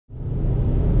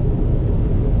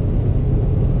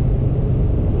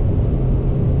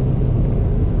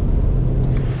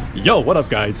Yo, what up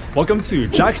guys? Welcome to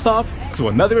Jack's Off to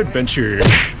another adventure.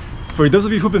 For those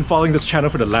of you who've been following this channel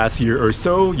for the last year or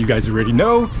so, you guys already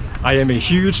know I am a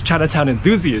huge Chinatown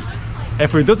enthusiast. And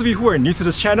for those of you who are new to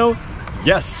this channel,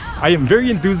 yes, I am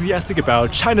very enthusiastic about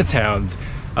Chinatowns.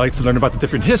 I like to learn about the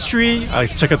different history, I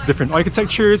like to check out the different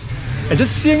architectures, and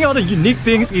just seeing all the unique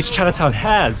things each Chinatown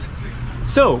has.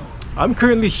 So, I'm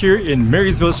currently here in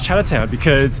Marysville's Chinatown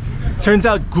because turns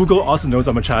out Google also knows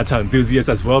I'm a Chinatown enthusiast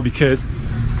as well, because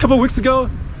a couple weeks ago,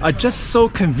 I just so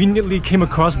conveniently came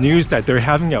across news that they're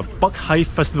having a Bok Kai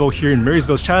Festival here in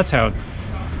Marysville's Chinatown.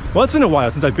 Well, it's been a while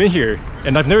since I've been here,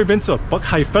 and I've never been to a Bok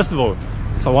Kai Festival,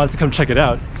 so I wanted to come check it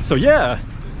out. So yeah,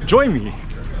 join me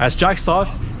as Jack's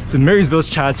Off to Marysville's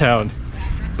Chinatown.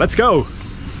 Let's go!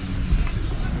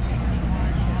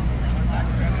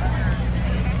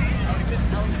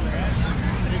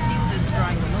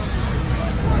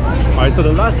 Alright, so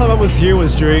the last time I was here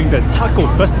was during the Taco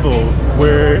Festival,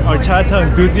 where our Chinatown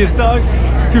Enthusiast dog,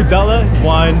 $2,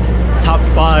 won top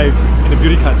 5 in the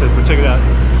beauty contest, so check it out.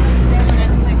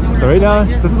 So right now,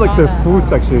 this is like the food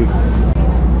section.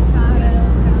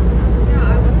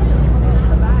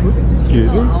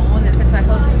 Excuse me?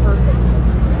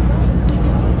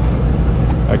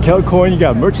 At Kettle Corn, you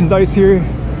got merchandise here.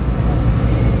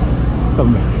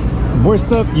 Some more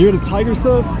stuff, Year of the Tiger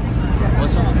stuff.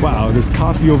 Wow, there's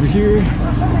coffee over here.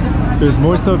 There's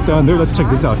more stuff down there. Let's check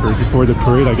this out first before the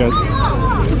parade, I guess.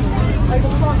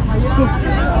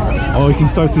 Oh, you can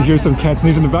start to hear some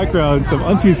Cantonese in the background. Some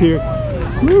aunties here.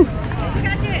 Woo.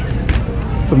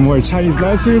 Some more Chinese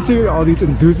lanterns here. All these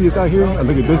enthusiasts out here. And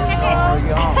look at this.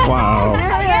 Wow.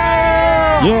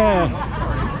 Yeah.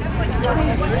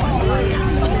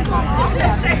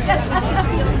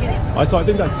 Alright, so I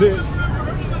think that's it.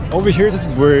 Over here, this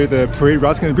is where the parade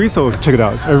route's gonna be, so check it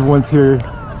out. Everyone's here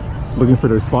looking for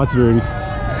their spots already.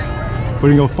 We're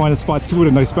gonna go find a spot too with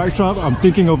a nice backdrop. I'm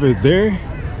thinking over there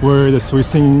where the Swiss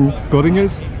Sing building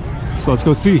is. So let's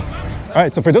go see.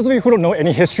 Alright, so for those of you who don't know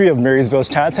any history of Marysville's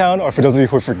Chinatown, or for those of you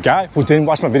who forgot, who didn't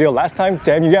watch my video last time,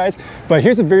 damn you guys, but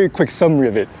here's a very quick summary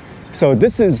of it. So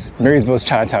this is Marysville's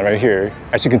Chinatown right here.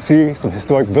 As you can see, some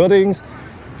historic buildings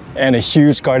and a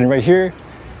huge garden right here.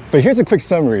 But here's a quick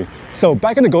summary. So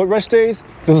back in the gold rush days,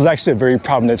 this was actually a very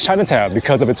prominent Chinatown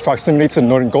because of its proximity to the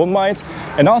northern gold mines,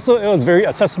 and also it was very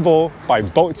accessible by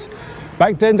boats.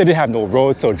 Back then they didn't have no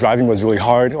roads, so driving was really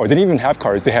hard, or they didn't even have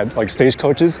cars, they had like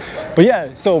stagecoaches. But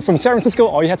yeah, so from San Francisco,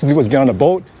 all you had to do was get on a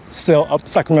boat, sail up the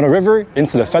Sacramento River,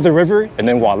 into the Feather River, and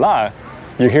then voila,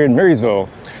 you're here in Marysville.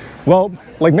 Well,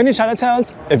 like many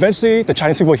Chinatowns, eventually the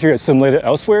Chinese people here assimilated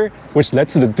elsewhere, which led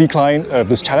to the decline of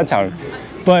this Chinatown.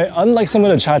 But unlike some of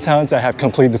the Chinatowns that have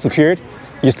completely disappeared,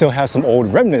 you still have some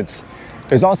old remnants.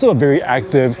 There's also a very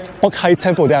active Bok Kai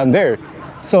temple down there.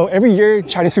 So every year,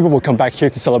 Chinese people will come back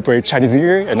here to celebrate Chinese New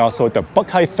Year and also the Bok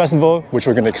Kai Festival, which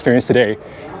we're gonna experience today.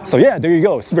 So yeah, there you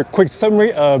go, super quick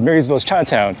summary of Marysville's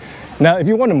Chinatown. Now, if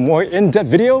you want a more in-depth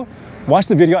video, watch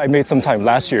the video I made sometime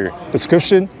last year.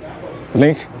 Description,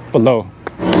 link below.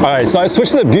 Alright, so I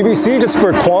switched to the BBC just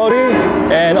for quality,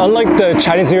 and unlike the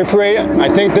Chinese New Year parade, I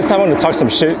think this time I'm gonna talk some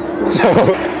shit. So,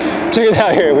 check it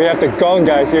out here, we have the gong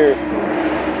guys here.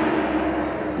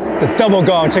 The double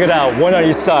gong, check it out, one on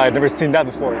each side, never seen that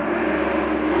before.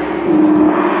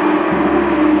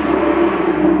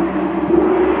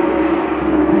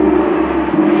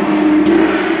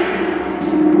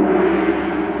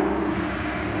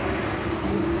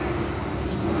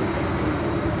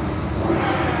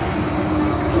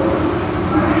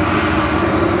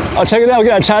 Oh, check it out, we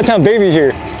got a Chinatown baby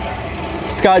here.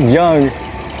 Scott Young.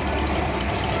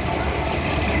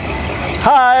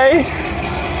 Hi!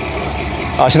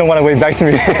 Oh, she don't want to wave back to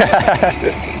me.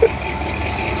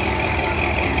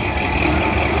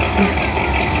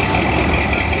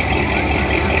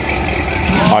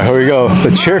 Alright, here we go.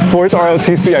 The Cheer Force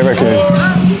ROTC, I reckon.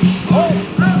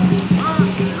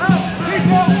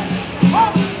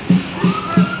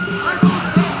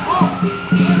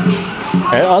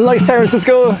 And unlike San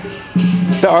Francisco,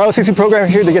 the ROTC program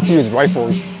here, they get to use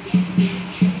rifles.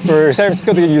 For San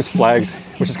Francisco, they use flags,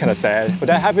 which is kind of sad. But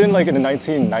that happened like in the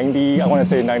 1990, I want to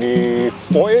say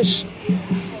 94-ish.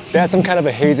 They had some kind of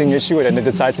a hazing issue and then they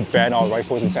decided to ban all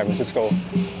rifles in San Francisco.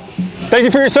 Thank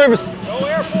you for your service. Go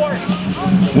Air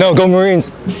Force. No, go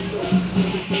Marines.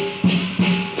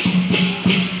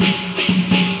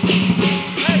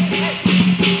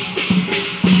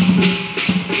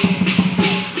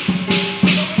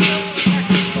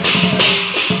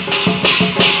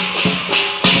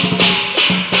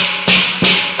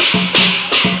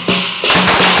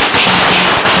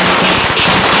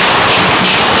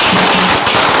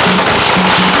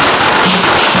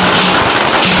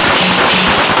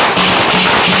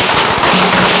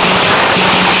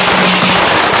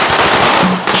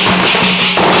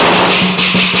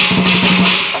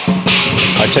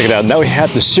 Check it out. Now we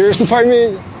have the sheriff's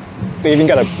department. They even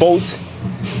got a boat.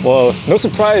 Well, no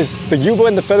surprise. The Yuba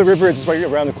and the Feather River is just right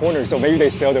around the corner, so maybe they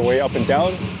sail their way up and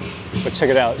down. But check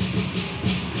it out.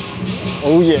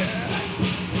 Oh yeah.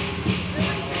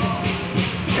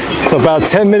 So about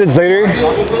 10 minutes later,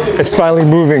 it's finally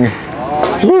moving.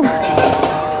 Woo.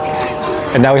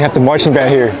 And now we have the marching band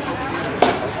here.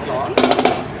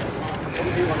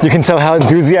 You can tell how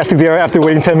enthusiastic they are after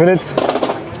waiting 10 minutes.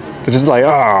 They're just like,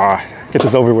 ah, get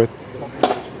this over with.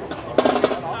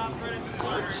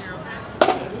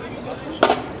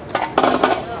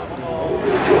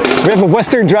 We have a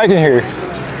Western dragon here.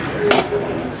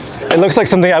 It looks like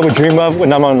something I would dream of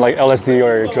when I'm on like LSD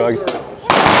or drugs.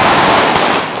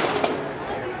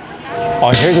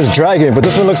 Oh, here's this dragon, but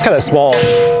this one looks kind of small.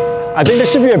 I think there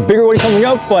should be a bigger one coming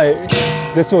up, but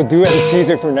this will do as a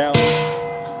teaser for now.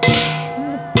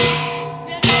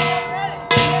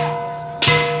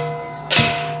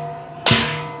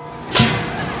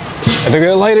 Are they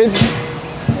gonna light it?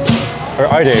 Or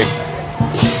are they?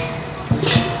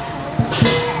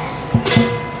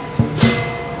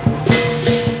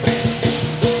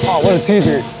 Oh, what a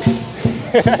teaser.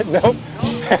 Nope.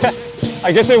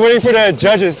 I guess they're waiting for the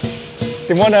judges.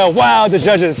 They want to wow the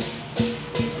judges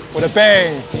with a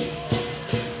bang.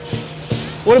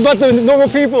 What about the normal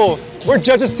people? We're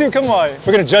judges too, come on.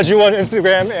 We're gonna judge you on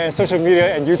Instagram and social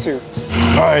media and YouTube.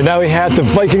 All right, now we have the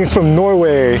Vikings from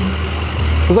Norway.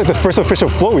 This is like the first official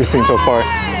float we've seen so far.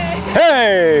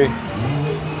 Hey!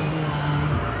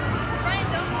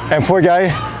 And poor guy,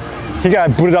 he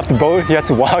got booted off the boat. He had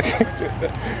to walk.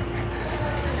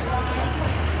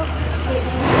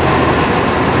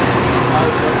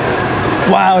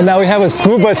 Wow, now we have a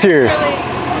school bus here.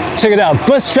 Check it out.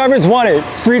 Bus drivers want it.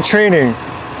 Free training.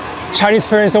 Chinese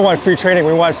parents don't want free training.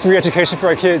 We want free education for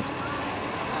our kids.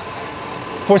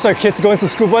 Force our kids to go into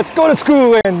school bus. Go to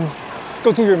school and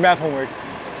go do your math homework.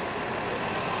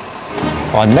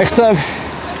 Next up,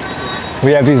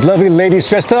 we have these lovely ladies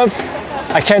dressed up.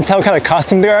 I can't tell what kind of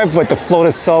costume they are, but the float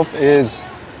itself is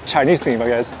Chinese themed, I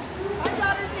guess.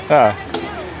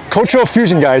 Cultural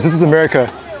fusion, guys. This is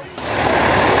America.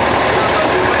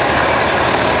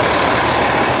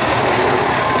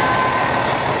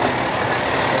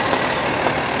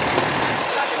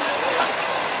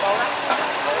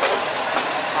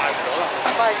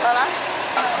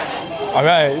 All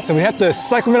right, so we have the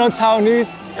Sacramento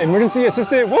Taiwanese emergency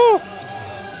assistant. Woo!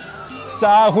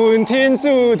 三分天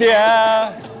注定，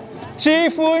七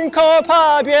分靠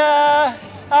打拼，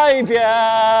爱拼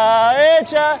会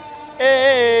吃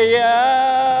会赢。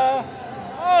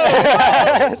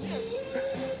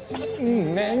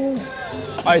Man.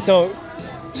 All right, so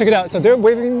check it out. So they're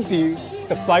waving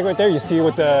the flag right there. You see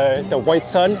with the white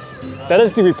sun. That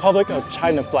is the Republic of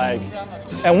China flag.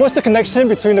 And what's the connection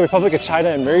between the Republic of China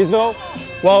and Marysville?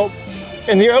 Well,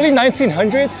 in the early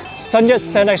 1900s, Sun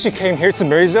Yat-sen actually came here to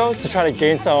Marysville to try to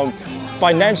gain some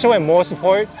financial and moral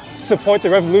support to support the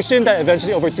revolution that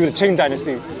eventually overthrew the Qing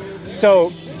dynasty.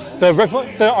 So the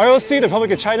ROC, the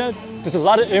Republic of China, there's a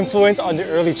lot of influence on the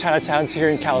early Chinatowns here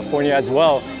in California as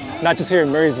well, not just here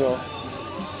in Marysville.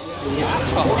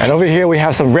 And over here we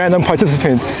have some random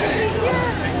participants.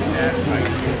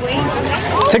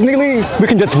 Technically, we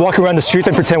can just walk around the streets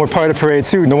and pretend we're part of the parade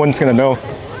too. No one's gonna know.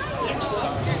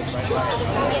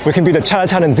 We can be the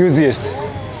Chinatown Enthusiast.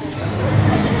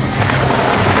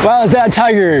 Wow, is that a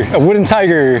tiger? A wooden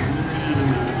tiger.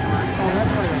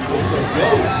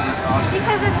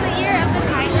 Because it's the year of the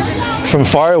tiger. From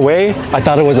far away, I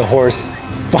thought it was a horse.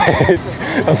 But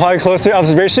upon closer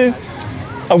observation,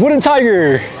 a wooden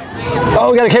tiger.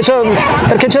 Oh, gotta catch up,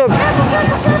 gotta catch up.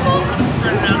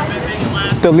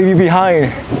 They'll leave you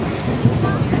behind.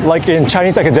 Like in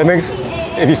Chinese academics,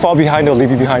 if you fall behind, they'll leave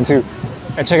you behind too.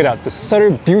 And check it out, the Sutter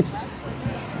Buttes.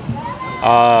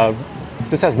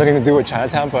 This has nothing to do with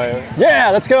Chinatown, but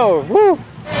yeah, let's go, woo!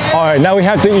 All right, now we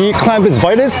have the E. Clampus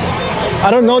Vitus.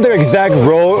 I don't know their exact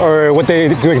role or what they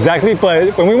do exactly,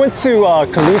 but when we went to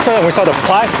Calusa and we saw the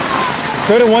plaques,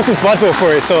 they're the ones responsible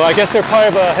for it. So I guess they're part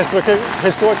of a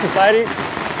historic society.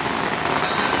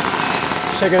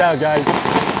 Check it out, guys.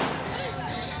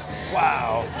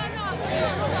 Wow.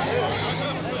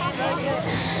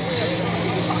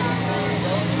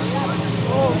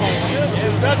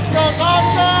 That smells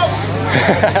awesome!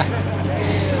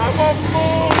 I want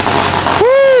food!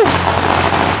 Woo!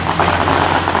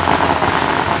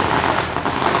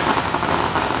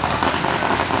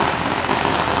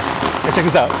 Hey, check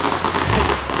this out.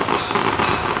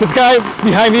 This guy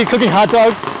behind me cooking hot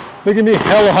dogs, making me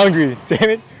hella hungry. Damn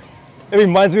it. It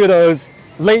reminds me of those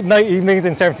late night evenings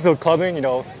in San Francisco clubbing, you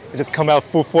know, they just come out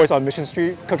full force on Mission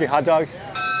Street cooking hot dogs.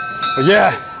 But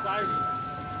yeah.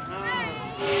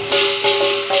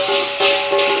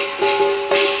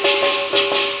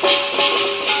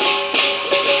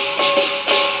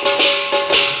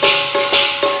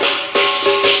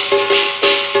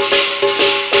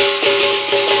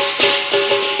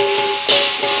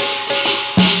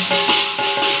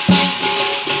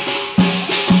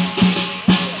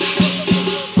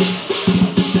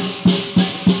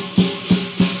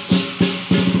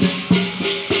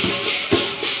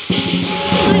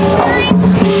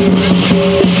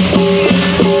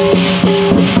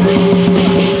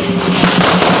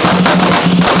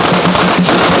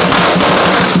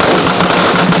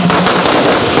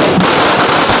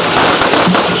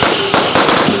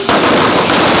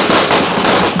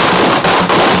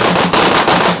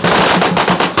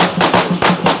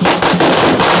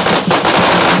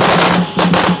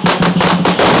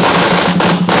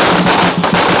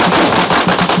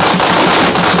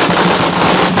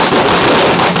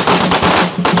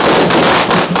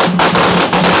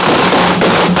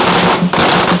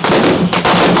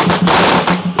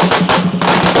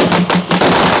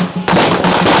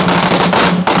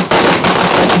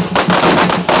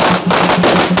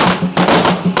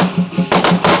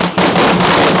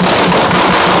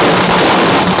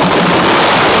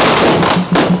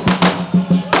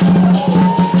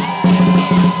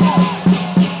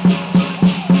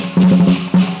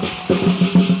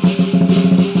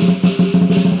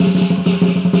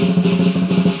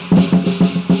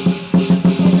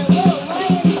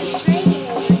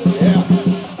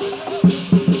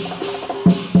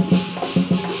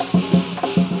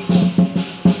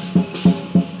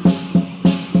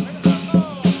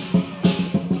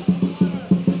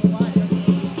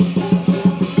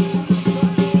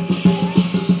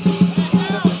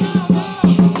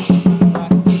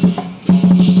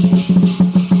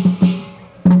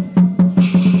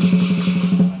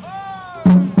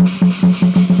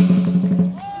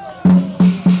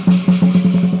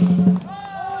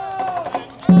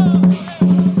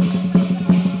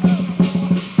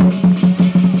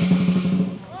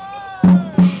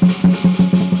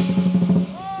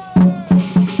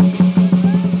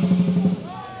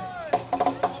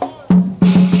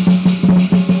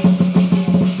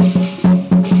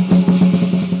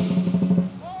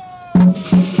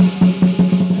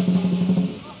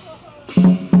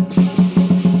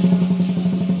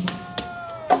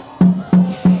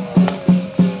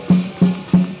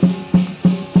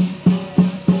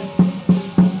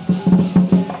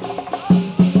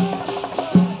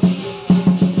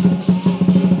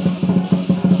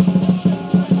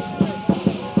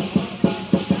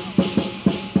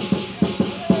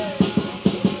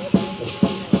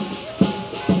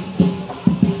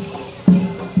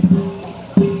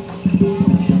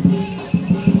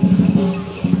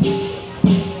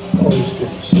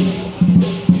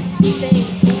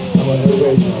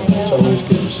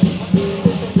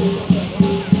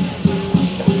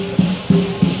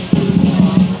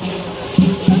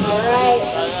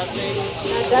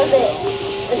 does it.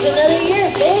 It's another year,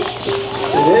 fish.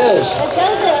 It is. That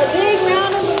does it. A big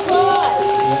round of applause.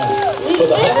 Yeah. We For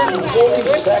the fished today.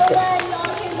 We're so 142nd. glad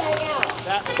y'all came back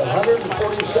out. The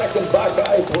 142nd Bok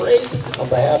Kai Parade. On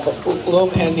behalf of Fruit Bloom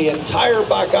and the entire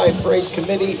Bok Kai Parade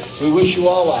Committee, we wish you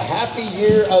all a happy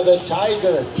year of the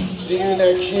Tiger. See you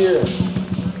next year.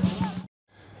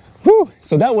 Woo!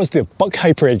 So that was the Bok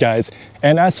Kai Parade, guys.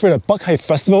 And as for the Bok Kai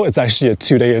Festival, it's actually a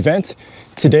two-day event.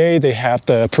 Today they have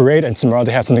the parade and tomorrow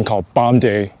they have something called Bomb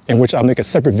Day, in which I'll make a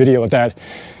separate video of that.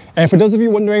 And for those of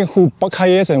you wondering who Bok Kai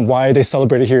is and why they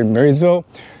celebrate it here in Marysville,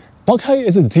 Bok Kai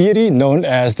is a deity known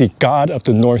as the god of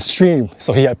the North Stream.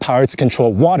 So he had power to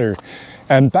control water.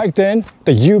 And back then,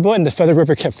 the Yuba and the Feather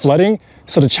River kept flooding.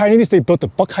 So the Chinese, they built the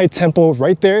Bok Kai temple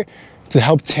right there to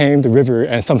help tame the river,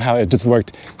 and somehow it just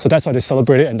worked. So that's why they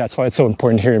celebrate it, and that's why it's so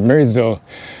important here in Marysville.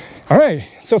 All right,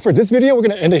 so for this video, we're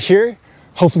gonna end it here.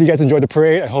 Hopefully you guys enjoyed the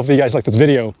parade, and hopefully you guys like this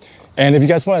video. And if you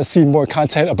guys wanna see more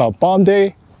content about Bomb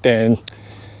Day, then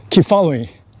keep following.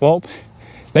 Well,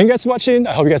 thank you guys for watching.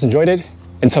 I hope you guys enjoyed it.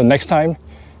 Until next time,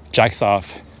 Jack's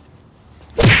off.